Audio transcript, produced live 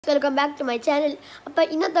Welcome back to my channel.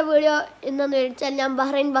 In this video, I am going to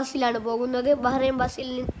Bahrain bus. Bahrain bus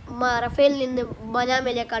Rafale in Manama.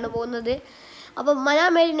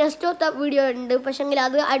 Manama next video and vlog.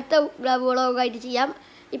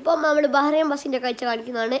 Bahrain bus in the video.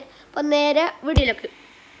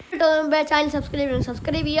 Channel subscribe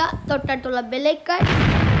bell icon.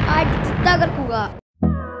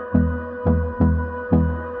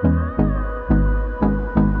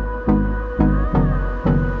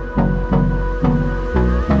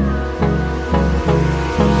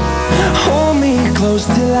 Close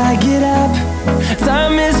till I get up.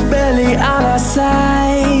 Time is barely on our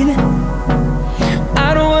side.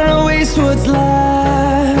 I don't wanna waste what's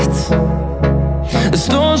left. The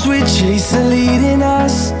storms we chase are leading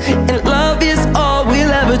us, and love is all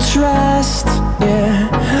we'll ever trust. Yeah,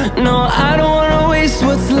 no, I don't wanna waste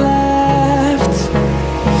what's left.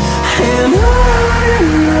 And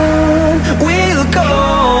on we'll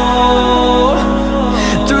go,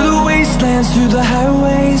 through the wastelands, through the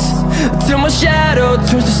highways, till my shadow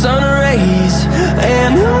turns to sun rays.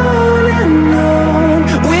 And on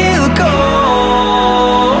we'll go,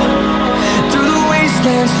 through the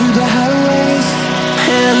wastelands, through the highways,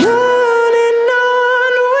 and on we'll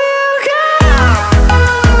go.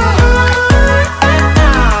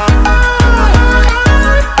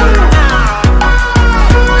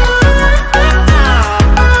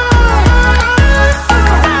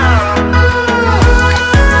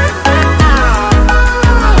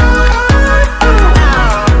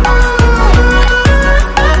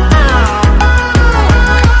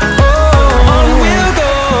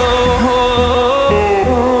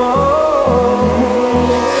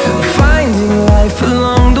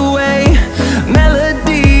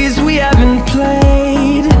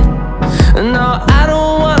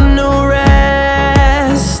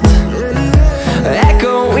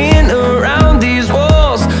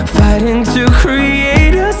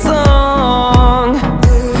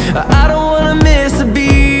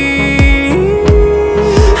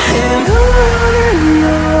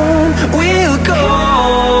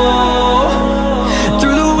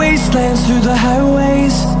 Through the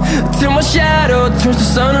highways, till my shadow turns to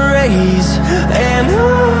sun rays. And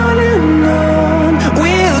on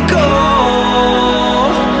we'll go,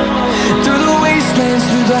 through the wastelands,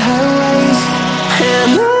 through the highways,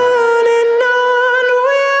 and on we'll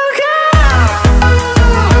go.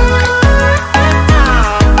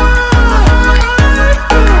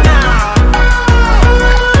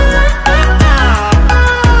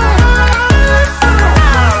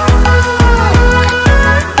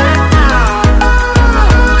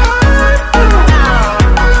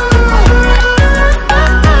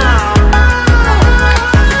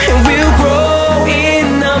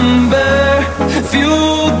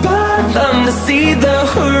 See the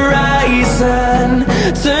horizon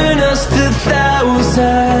turn us to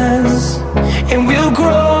thousands, and we'll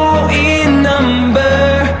grow in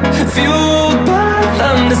number, fueled by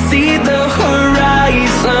them to see the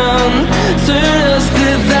horizon turn us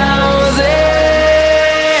to thousands.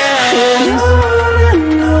 And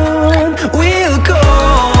on we'll go,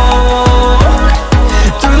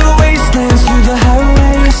 through the wastelands, through the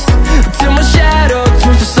highways, till my shadow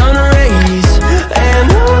turns to sun rays.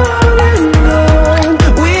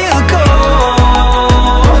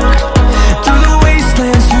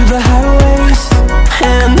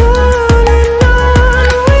 And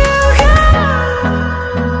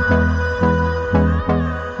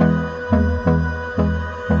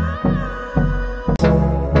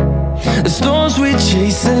the storms we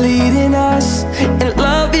chase are leading us, and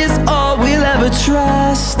love is all we'll ever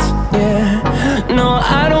trust. Yeah, no,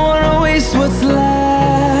 I don't wanna waste what's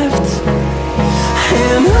left.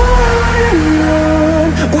 And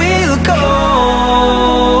on we'll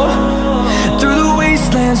go, through the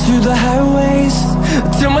wastelands, through the highways,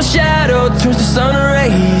 till my shadow turns to sun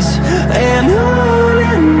rays. And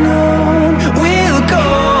on we'll go,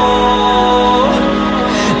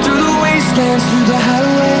 through the wastelands, through the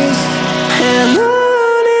highways, and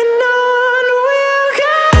on we'll go.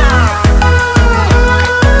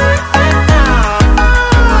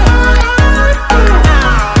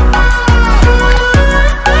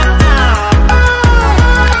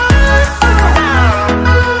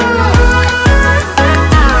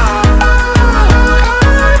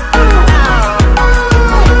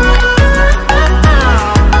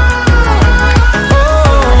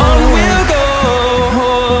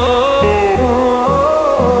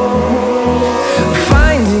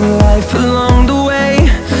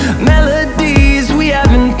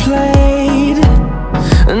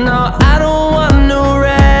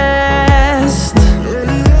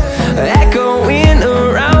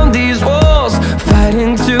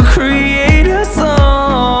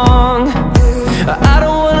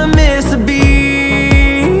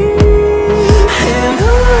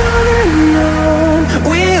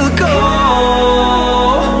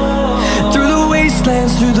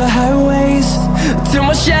 highways, till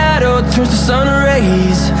my shadow turns to sun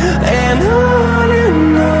rays. And on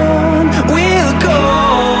we'll go,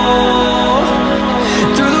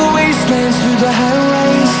 through the wastelands, through the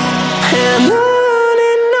highways. And on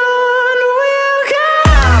we'll go.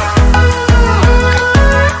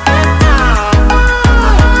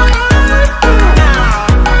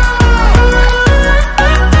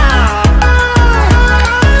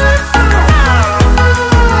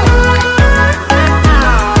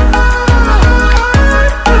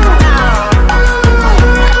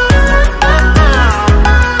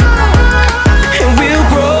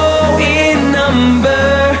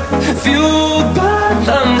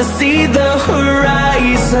 See the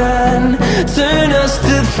horizon, turn us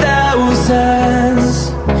to thousands,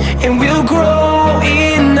 and we'll grow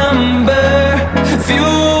in number,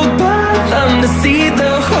 fueled by them. To see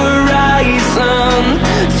the horizon,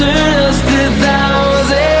 turn us to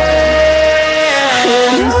thousands,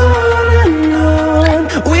 and on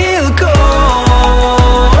we'll go,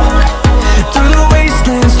 through the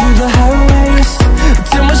wastelands, through the highways,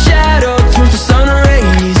 till my shadow turns to sun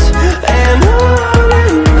rays.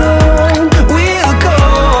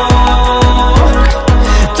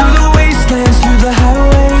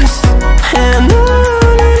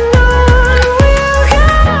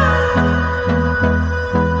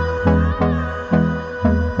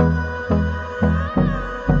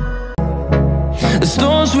 And the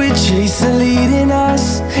storms we chase are leading us,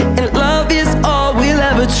 and love is all we'll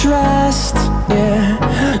ever trust. Yeah,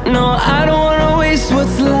 no, I don't wanna waste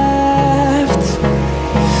what's left.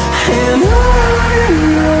 And on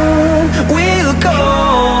we'll go,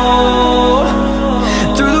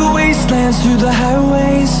 through the wastelands, through the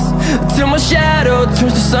highways, till my shadow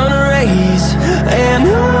turns to sun rays. And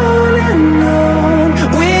on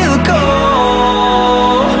we'll go,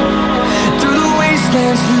 through the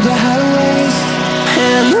wastelands, through the highways.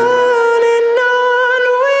 And on we'll go.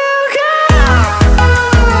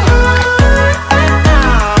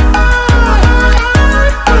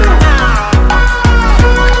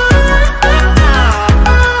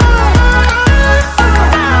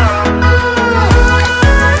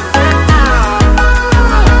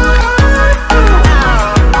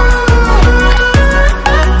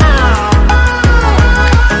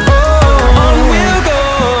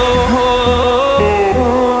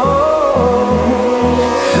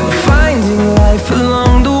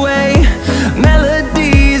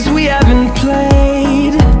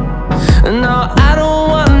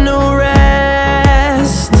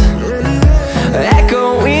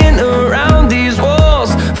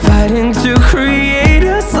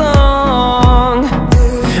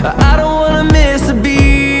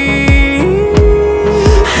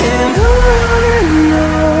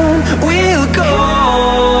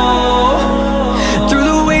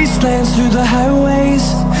 Through the highways,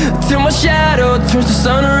 till my shadow turns to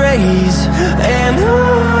sun rays. And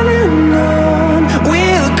on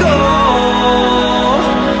we'll go,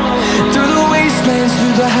 through the wastelands,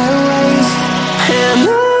 through the highways. And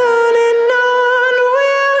on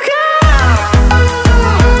we'll go.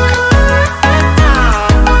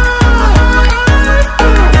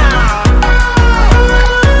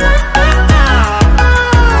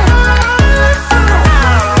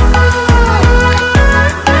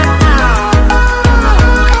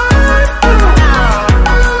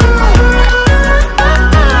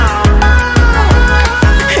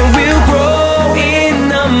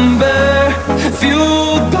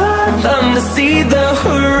 See the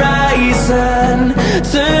horizon,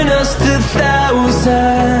 turn us to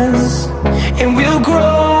thousands, and we'll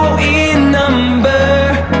grow in number,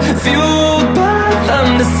 fueled by them.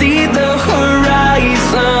 To see the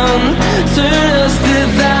horizon, turn us to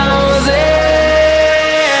thousands,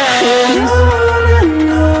 and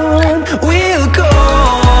on we'll go,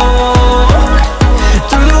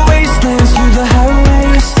 through the wastelands, through the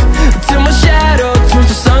highways, till my shadow turns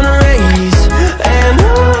to sun rays.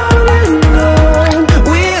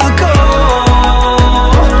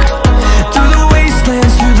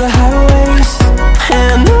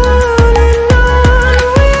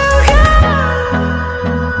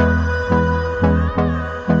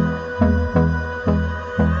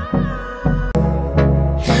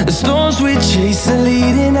 And the storms we chase are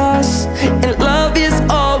leading us, and love is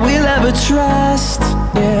all we'll ever trust.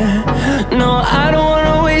 Yeah, no, I don't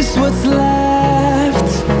wanna waste what's left.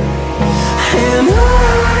 And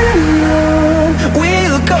on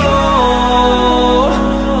we'll go,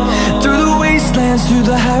 through the wastelands, through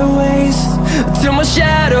the highways, till my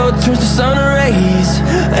shadow turns to sun rays.